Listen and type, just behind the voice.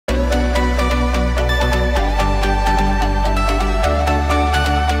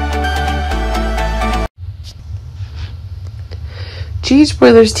G.H.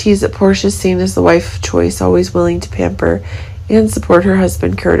 Spoilers tease that Portia is seen as the wife of choice, always willing to pamper and support her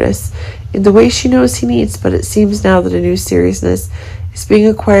husband Curtis in the way she knows he needs, but it seems now that a new seriousness is being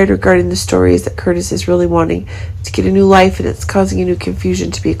acquired regarding the stories that Curtis is really wanting to get a new life, and it's causing a new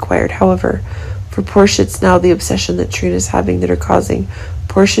confusion to be acquired. However, for Portia, it's now the obsession that Trina is having that are causing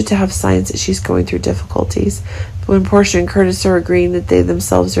Portia to have signs that she's going through difficulties. But when Portia and Curtis are agreeing that they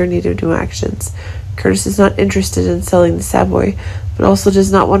themselves are in need of new actions, Curtis is not interested in selling the Savoy, but also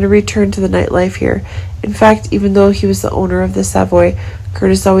does not want to return to the nightlife here. In fact, even though he was the owner of the Savoy,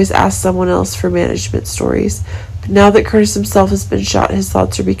 Curtis always asked someone else for management stories. But now that Curtis himself has been shot, his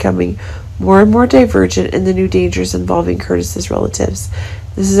thoughts are becoming more and more divergent in the new dangers involving Curtis's relatives.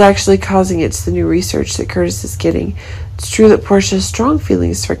 This is actually causing it to the new research that Curtis is getting. It's true that Portia has strong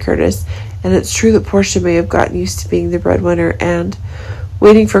feelings for Curtis, and it's true that Portia may have gotten used to being the breadwinner and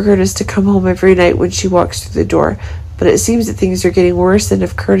waiting for Curtis to come home every night when she walks through the door. But it seems that things are getting worse, and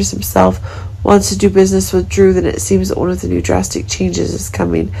if Curtis himself wants to do business with Drew, then it seems that one of the new drastic changes is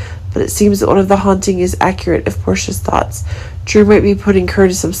coming. But it seems that one of the haunting is accurate of Portia's thoughts. Drew might be putting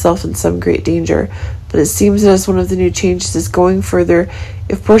Curtis himself in some great danger, but it seems that as one of the new changes is going further,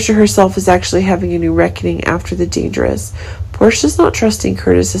 if Portia herself is actually having a new reckoning after the dangerous. Portia's not trusting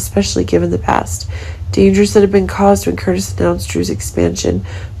Curtis, especially given the past dangers that have been caused when Curtis announced Drew's expansion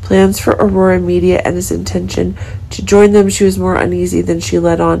plans for Aurora Media and his intention to join them. She was more uneasy than she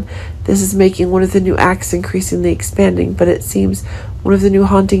let on. This is making one of the new acts increasingly expanding, but it seems one of the new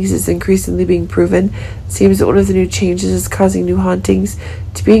hauntings is increasingly being proven. It seems that one of the new changes is causing new hauntings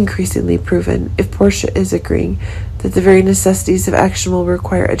to be increasingly proven. If Portia is agreeing that the very necessities of action will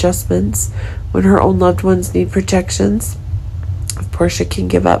require adjustments when her own loved ones need protections, if Portia can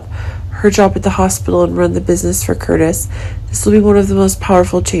give up her job at the hospital and run the business for Curtis, this will be one of the most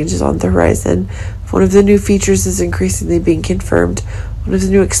powerful changes on the horizon. If one of the new features is increasingly being confirmed, one of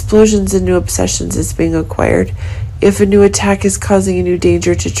the new explosions and new obsessions is being acquired. If a new attack is causing a new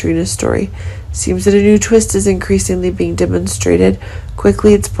danger to Trina's story, seems that a new twist is increasingly being demonstrated.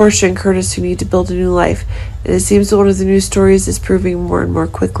 Quickly, it's Portia and Curtis who need to build a new life, and it seems that one of the new stories is proving more and more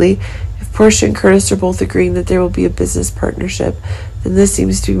quickly. If Portia and Curtis are both agreeing that there will be a business partnership, then this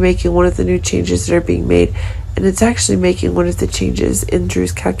seems to be making one of the new changes that are being made, and it's actually making one of the changes in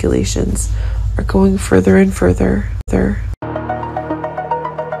Drew's calculations are going further and further.